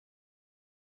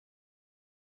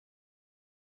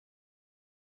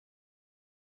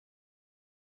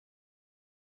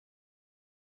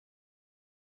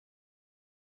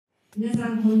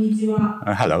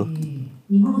Hello.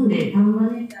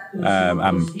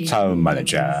 I'm town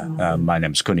manager. My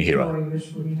name is Kunihiro.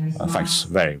 Thanks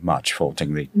very much for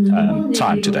taking the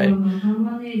time today.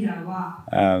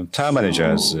 Town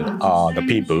managers are the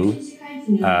people.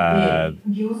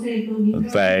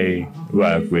 They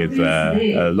work with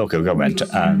local government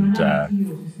and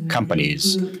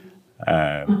companies.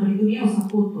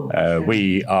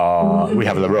 We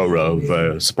have the role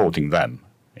of supporting them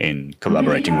in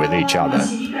collaborating with each other.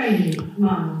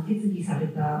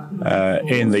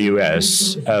 In the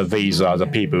US, these are the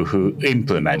people who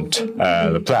implement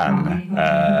the plan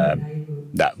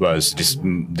that was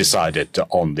decided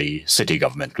on the city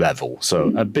government level,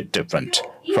 so a bit different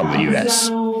from the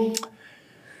US.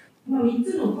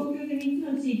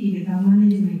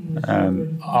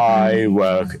 I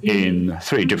work in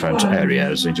 3 different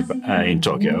areas in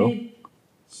Tokyo.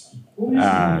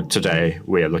 Today,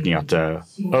 we are looking at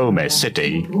Ome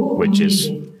City, which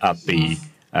is at the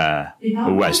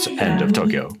west end of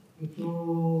Tokyo.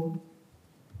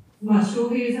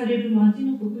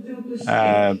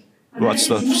 What's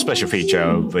the special feature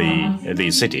of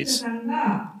these cities?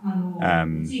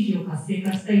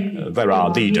 There are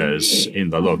leaders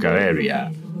in the local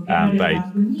area, and they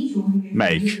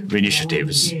make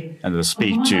initiatives and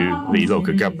speak to the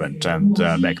local government and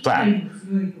make plans.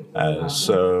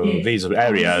 So these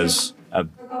areas,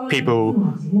 people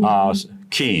are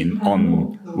keen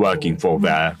on working for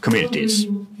their communities.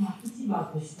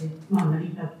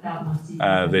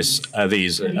 These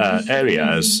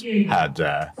areas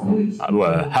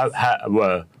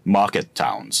were market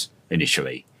towns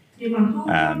initially,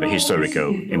 and the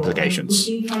historical implications.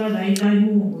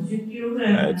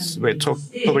 We're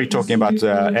probably talking about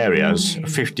areas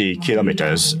 50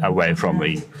 kilometers away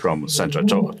from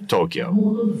central Tokyo.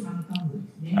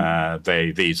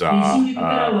 These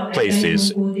are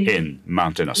places in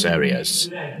mountainous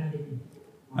areas.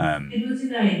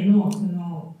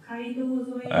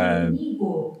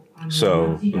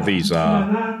 So this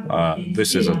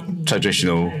is a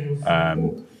traditional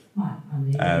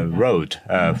road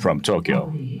from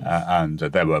Tokyo, and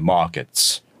there were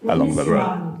markets along the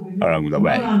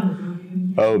way.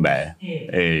 Ome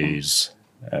is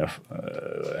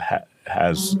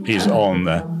on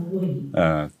the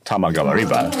Tamagawa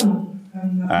River,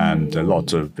 and a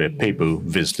lot of people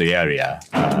visit the area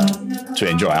to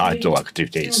enjoy outdoor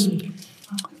activities.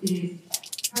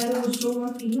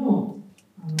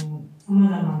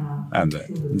 And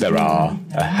there are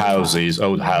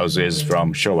old houses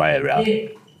from Showa area.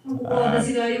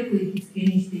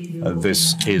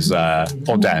 This is a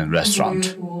Oden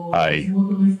restaurant I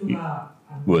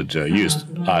would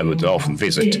often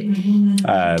visit.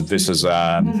 This is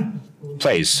a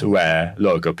place where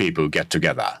local people get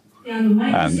together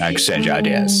and exchange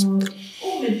ideas.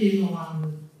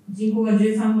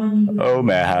 Ome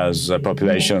has a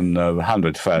population of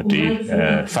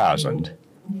 130,000.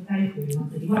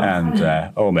 And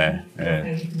Ome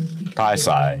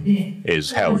Taisai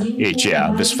is held each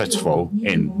year, this festival,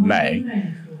 in May.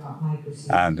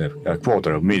 And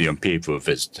 250,000 people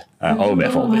visit Ome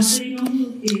for this.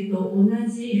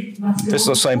 This is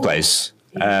the same place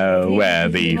where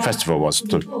the festival was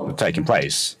taking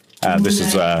place. This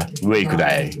is a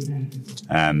weekday.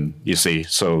 You see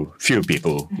so few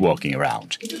people walking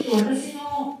around.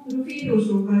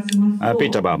 A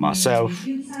bit about myself.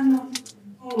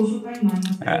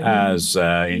 As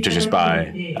introduced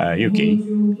by Yuki,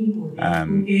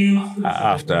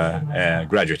 after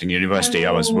graduating university,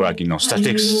 I was working on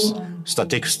statistics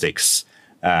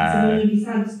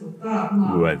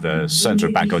with the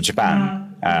Central Bank of Japan.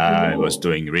 I was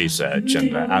doing research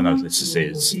and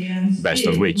analysis based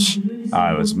on which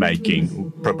I was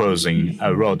proposing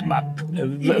a roadmap.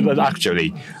 But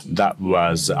actually, that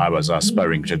was I was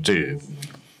aspiring to do.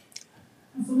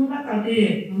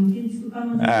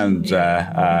 And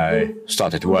I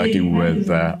started working with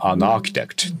an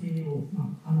architect.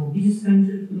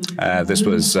 This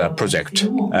was a project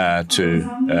to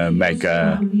make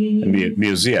a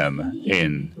museum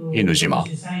in Inujima.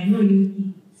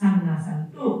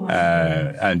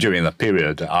 And during the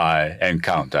period, I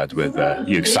encountered with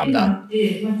Yuki Sumner.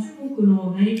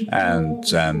 And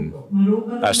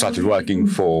I started working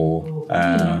for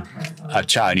a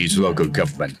Chinese local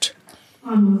government.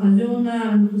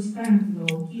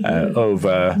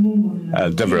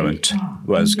 Development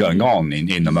was going on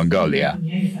in Mongolia.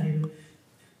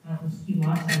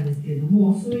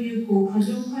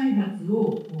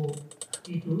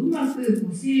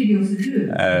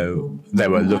 They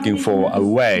were looking for a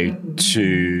way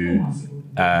to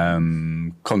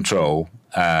control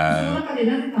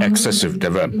excessive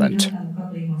development.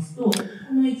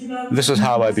 This is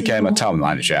how I became a town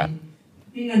manager.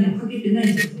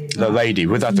 The lady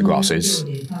without the glasses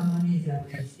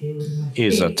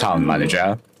is a town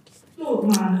manager.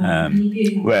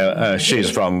 She's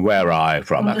from where I'm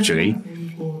from, actually.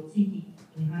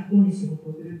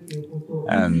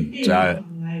 And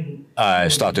I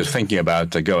started thinking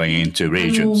about going into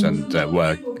regions and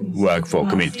work for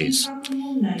communities.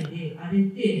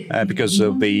 Because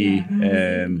of the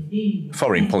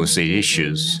foreign policy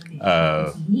issues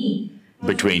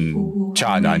between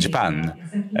China and Japan,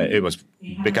 it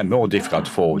became more difficult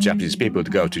for Japanese people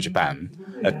to go to Japan,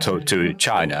 to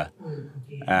China.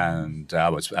 And I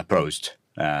was approached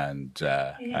and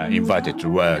invited to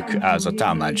work as a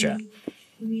town manager.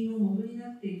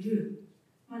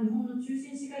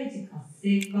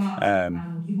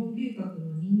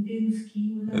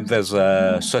 There's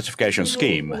a certification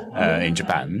scheme in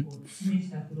Japan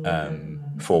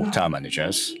for town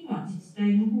managers.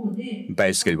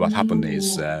 Basically, what happened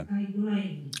is there's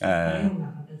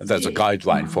a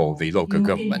guideline for the local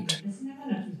government,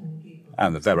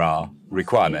 and there are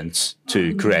requirements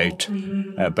to create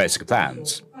basic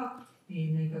plans.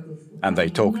 And they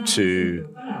talk to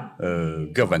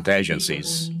government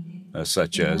agencies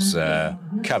such as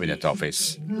Cabinet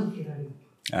Office.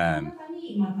 And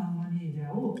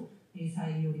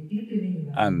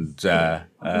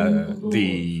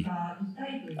the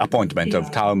appointment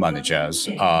of town managers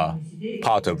are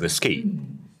part of the scheme.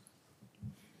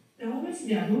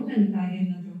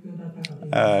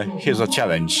 Here's a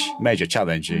challenge, major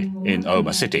challenge in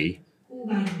Oma City.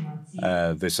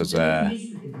 This is a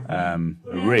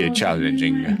really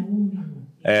challenging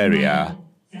area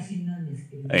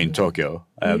in Tokyo.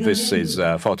 This is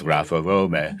a photograph of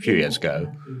Ome a few years ago.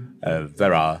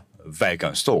 There are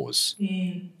vacant stores.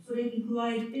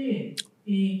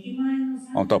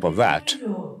 On top of that,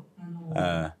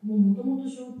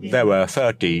 there were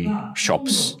 30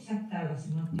 shops,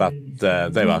 but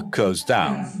they were closed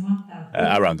down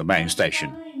around the main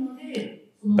station.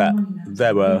 But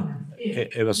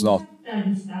it was not,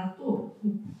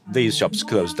 these shops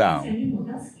closed down,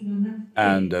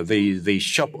 and the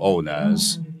shop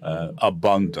owners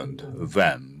abandoned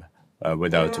them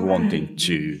without wanting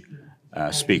to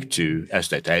speak to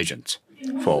estate agents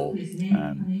for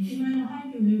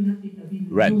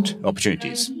rent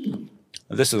opportunities.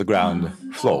 This is the ground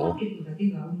floor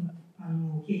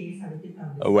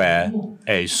where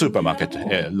a supermarket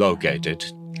is located,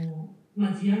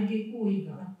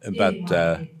 but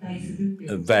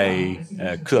they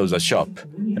closed the shop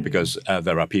because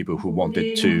there are people who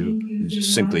wanted to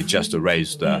simply just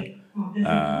raise the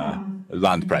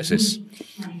land prices.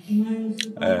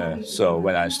 So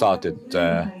when I started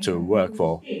to work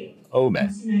for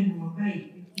Ome,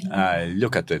 I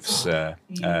look at this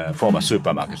former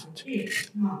supermarket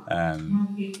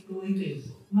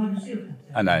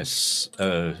and I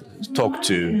talked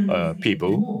to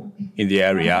people in the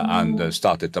area and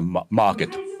started to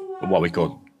market what we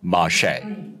call marché.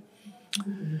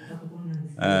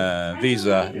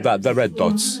 The red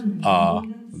dots are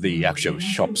the actual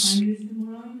shops.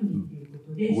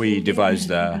 We devised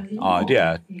the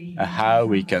idea how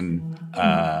we can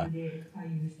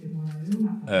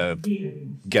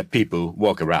get people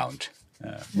walk around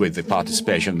with the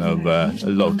participation of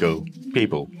local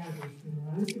people.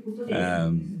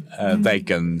 They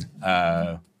can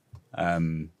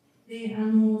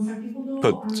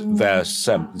put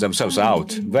themselves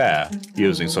out there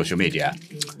using social media.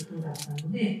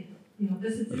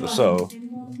 So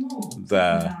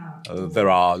there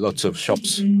are lots of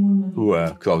shops who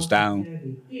were closed down,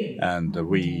 and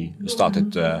we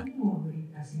started a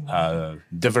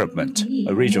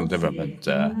regional development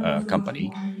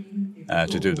company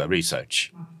to do the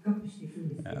research.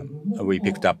 We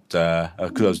picked up the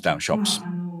closed down shops.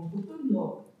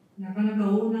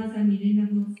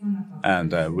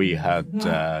 And we had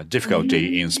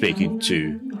difficulty in speaking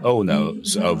to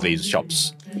owners of these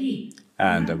shops.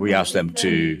 And we asked them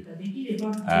to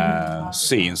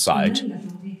see inside.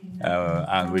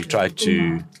 And we tried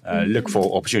to look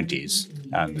for opportunities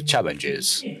and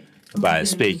challenges by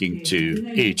speaking to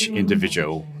each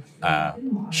individual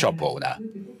shop owner.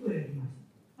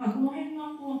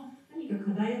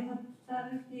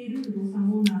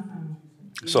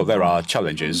 So there are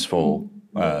challenges for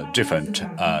different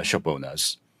shop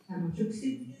owners.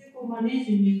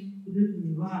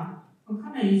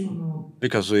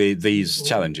 Because with these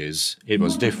challenges, it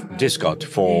was difficult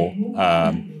for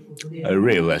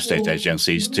real estate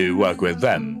agencies to work with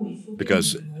them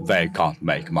because they can't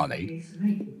make money.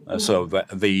 So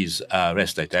these real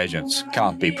estate agents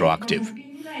can't be proactive.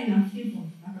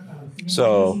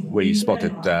 So we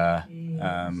spotted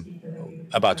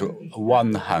about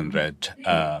 100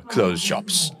 clothes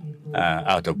shops,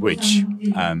 out of which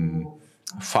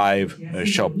 5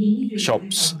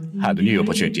 shops had new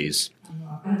opportunities.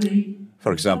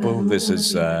 For example, this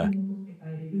is a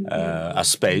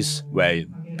space where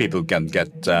people can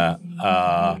get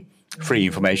free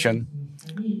information,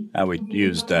 and we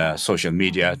used social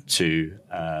media to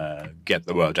get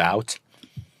the word out.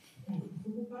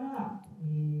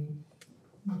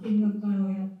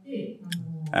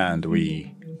 And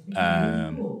we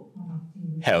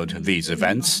held these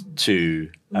events to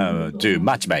do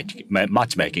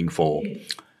matchmaking for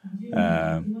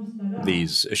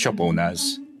these shop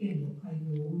owners.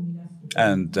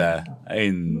 And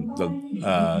in the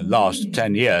last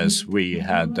 10 years, we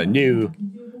had new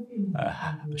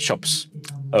shops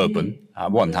open,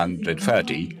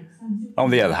 130. On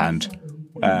the other hand,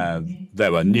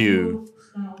 there were new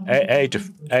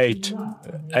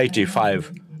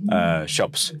 85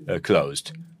 shops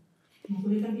closed.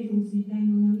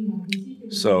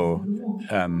 So,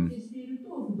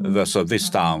 so this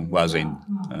town was in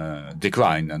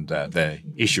decline, and the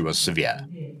issue was severe.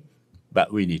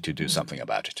 But we need to do something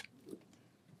about it.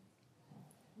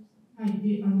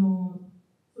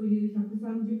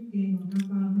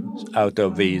 Out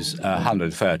of these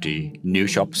 130 new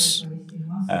shops,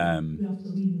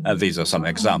 these are some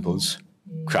examples: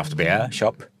 craft beer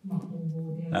shop,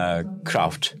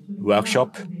 craft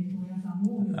workshop,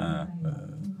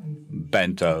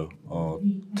 bento or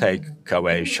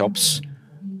takeaway shops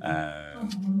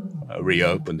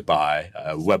reopened by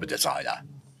a web designer.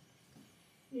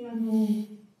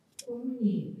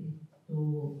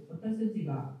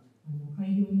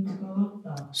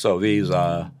 So these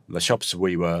are the shops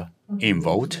we were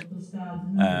involved.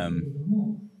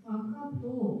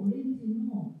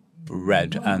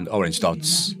 Red and orange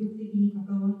dots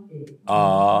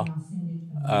are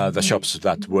the shops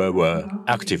that were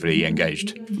actively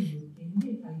engaged.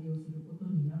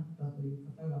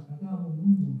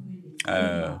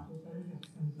 More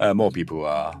and more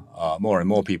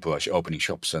people are opening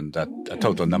shops, and that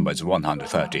total number is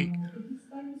 130.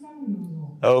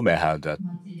 Ome had a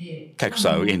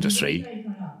textile industry.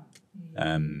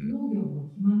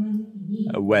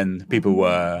 When people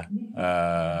were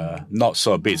not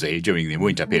so busy during the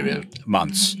winter period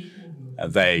months,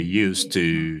 they used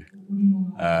to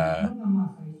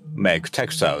make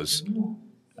textiles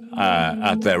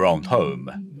at their own home.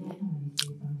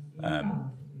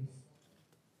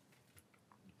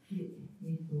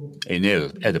 In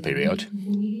Edo period,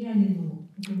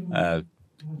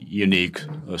 unique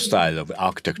style of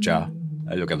architecture.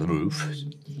 Look at the roof.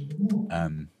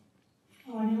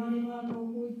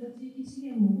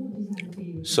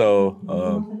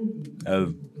 So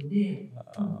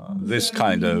this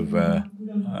kind of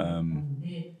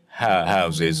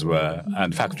houses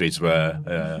and factories were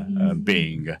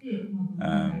being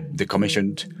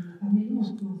decommissioned.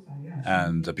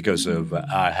 And because of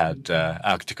I had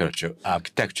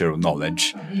architectural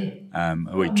knowledge,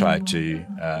 we tried to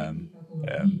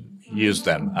use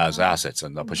them as assets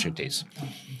and opportunities.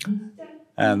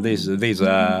 And these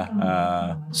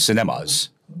are cinemas.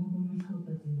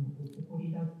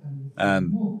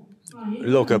 And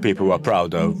local people were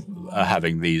proud of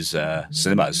having these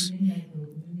cinemas.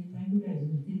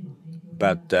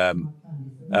 But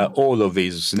all of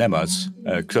these cinemas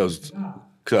closed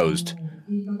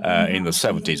in the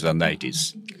 70s and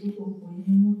 80s.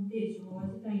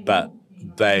 But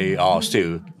they are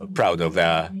still proud of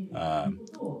their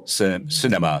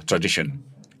cinema tradition,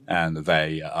 and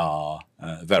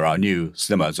there are new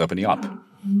cinemas opening up.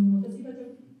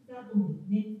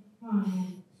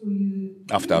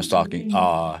 After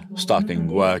starting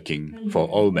working for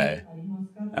Ome,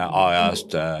 I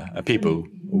asked people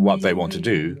what they want to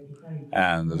do,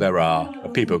 and there are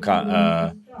people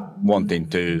wanting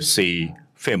to see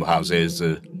film houses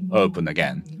open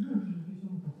again.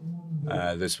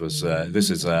 This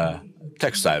is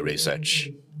textile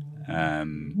research.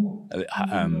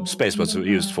 Space was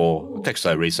used for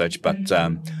textile research, but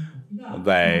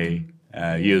they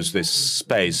use this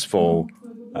space for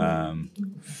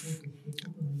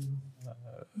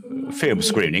film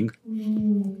screening.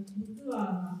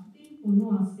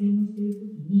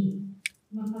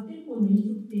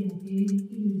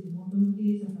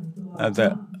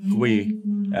 We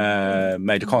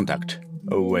made contact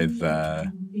with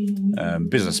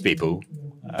business people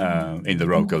in the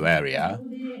local area,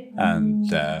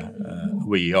 and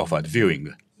we offered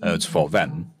viewing for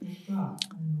them.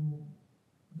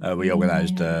 We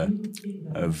organized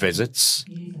visits,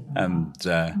 and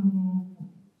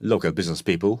local business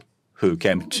people who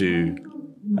came to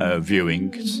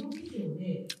viewings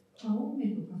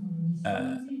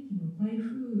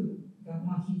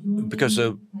because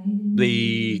of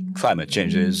the climate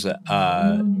changes,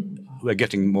 we're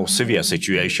getting more severe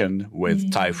situation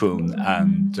with typhoon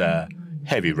and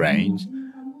heavy rains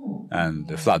and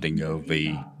the flooding of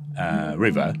the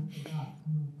river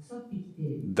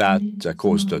that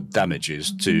caused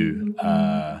damages to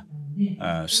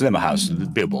cinema house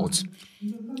billboards.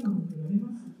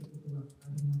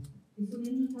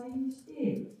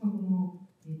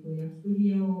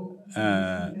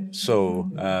 So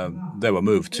they were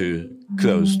moved to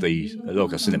close the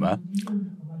local cinema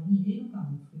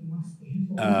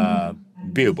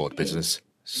billboard business.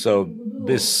 So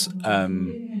this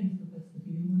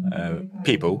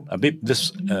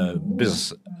this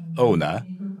business owner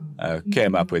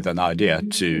came up with an idea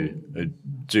to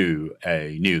do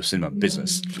a new cinema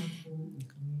business.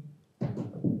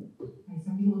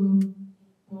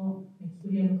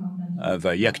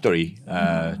 The yakitori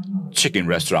chicken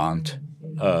restaurant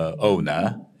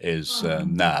owner is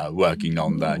now working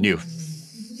on the new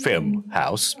film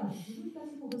house.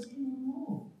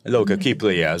 Local key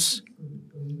players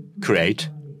create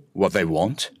what they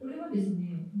want.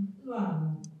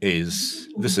 We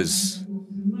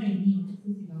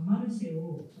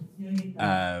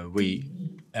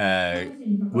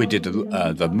did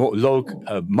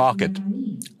the market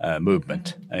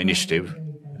movement initiative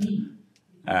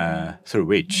through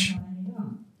which,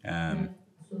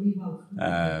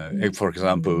 for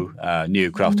example, a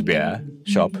new craft beer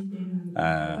shop,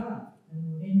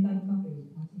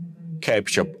 Cape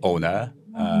shop owner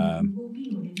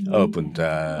opened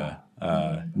a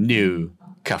new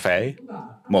cafe,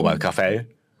 mobile cafe.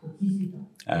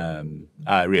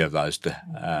 I realized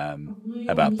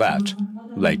about that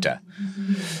later.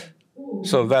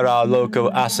 So there are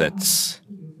local assets.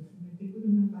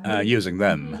 By using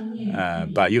them,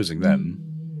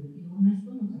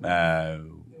 I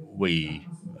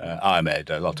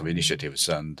made a lot of initiatives,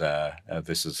 and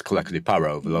this is collective power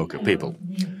of local people.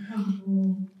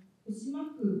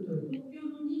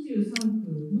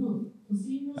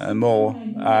 More,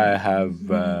 I have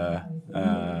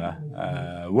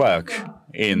work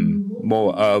in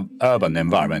more urban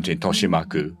environment in Toshima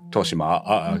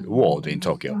ward in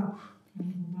Tokyo.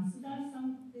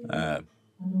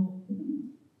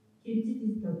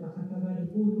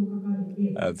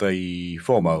 The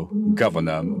former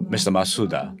governor, Mr.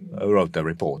 Masuda, wrote the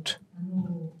report.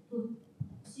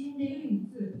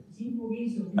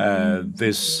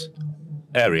 This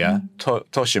area,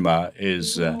 Toshima,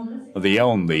 is the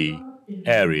only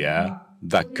area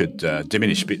that could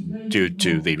diminish due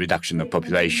to the reduction of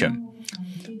population,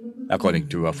 according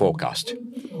to a forecast.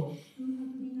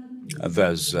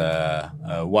 There's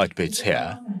white pits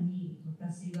here,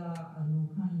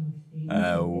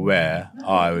 where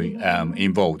I am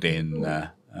involved in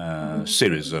a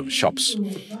series of shops.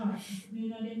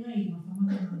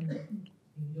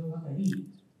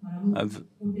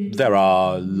 There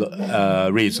are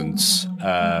reasons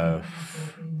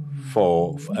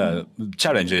for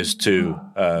challenges to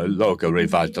local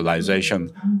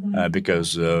revitalization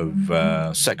because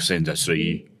of sex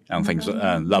industry and things,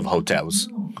 and love hotels.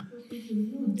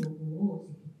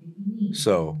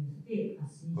 So,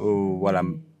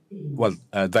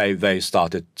 they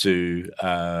started to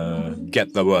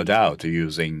get the word out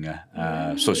using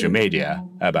social media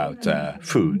about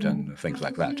food and things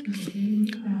like that.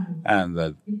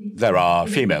 And there are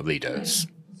female leaders.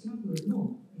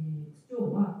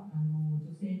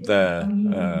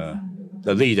 The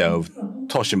leader of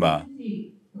Toshima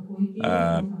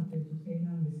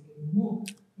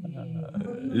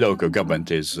local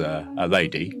government is a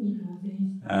lady,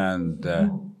 and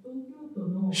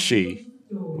she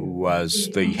was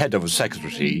the head of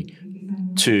secretary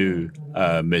to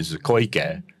Ms.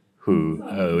 Koike, who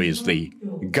is the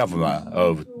governor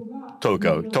of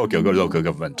Tokyo local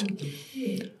government.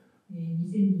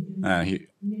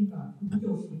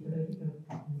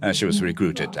 And she was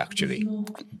recruited, actually.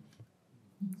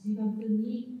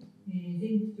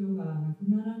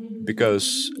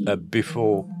 Because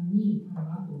before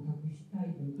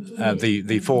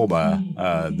the former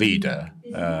leader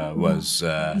was,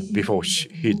 before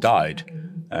he died,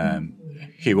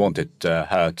 he wanted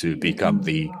her to become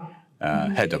the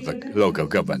head of the local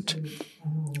government.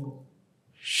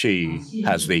 She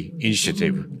has the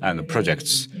initiative and the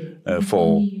projects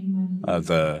for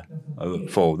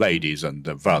ladies and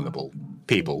vulnerable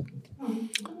people.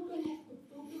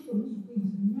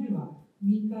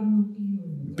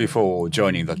 Before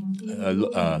joining the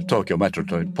Tokyo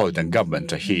metropolitan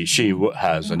government, she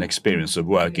has an experience of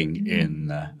working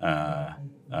in a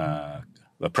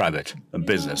private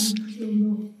business.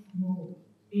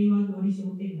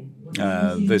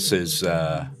 This is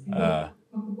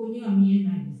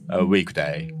a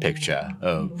weekday picture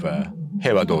of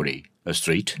Heiwadori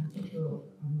Street.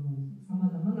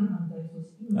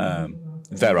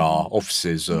 There are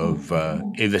offices of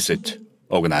illicit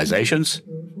organizations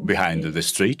behind the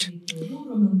street.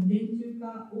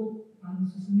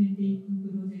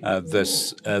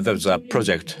 There's a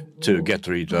project to get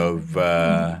rid of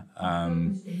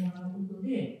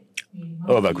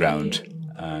overground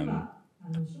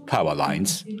power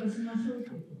lines.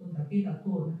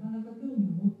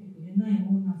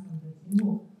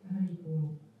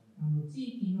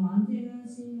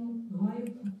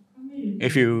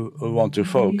 If you want to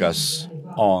focus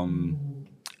on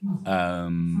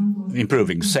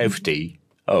improving safety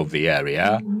of the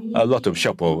area, a lot of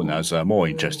shop owners are more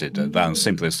interested than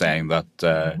simply saying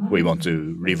that we want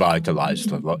to revitalize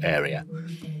the area.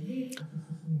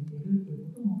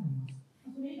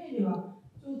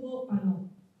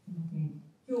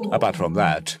 Apart from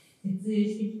that,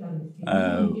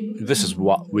 this is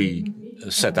what we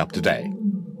set up today.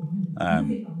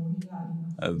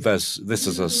 This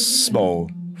is a small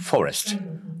forest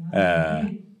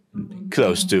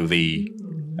close to the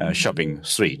shopping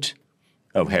street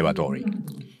of Heiwadori.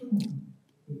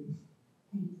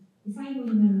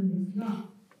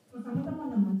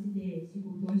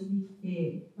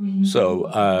 So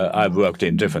I've worked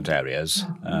in different areas,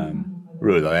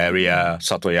 rural area,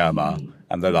 Satoyama,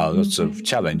 and there are lots of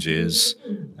challenges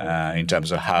in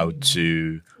terms of how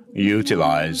to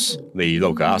utilize the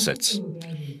local assets.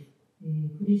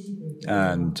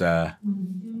 And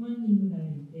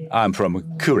I'm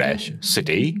from Kure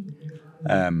city,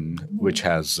 which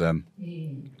has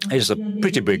is a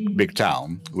pretty big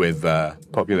town with a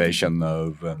population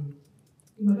of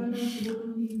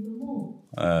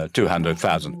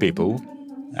 200,000 people,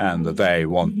 and they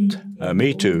want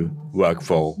me to work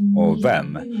for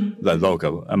them, the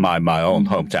local, my own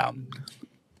hometown.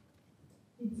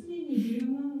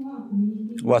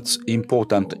 What's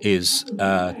important is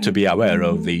to be aware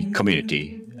of the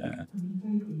community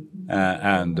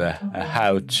and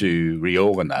how to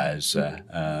reorganize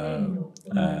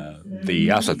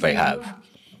the asset they have.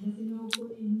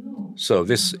 So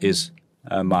this is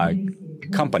my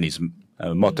company's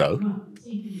motto: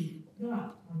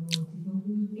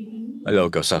 a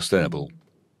local sustainable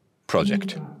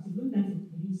project.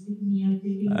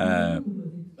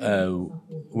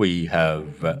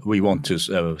 We want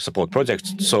to support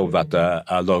projects so that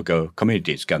our local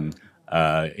communities can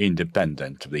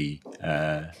independently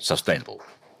sustainable.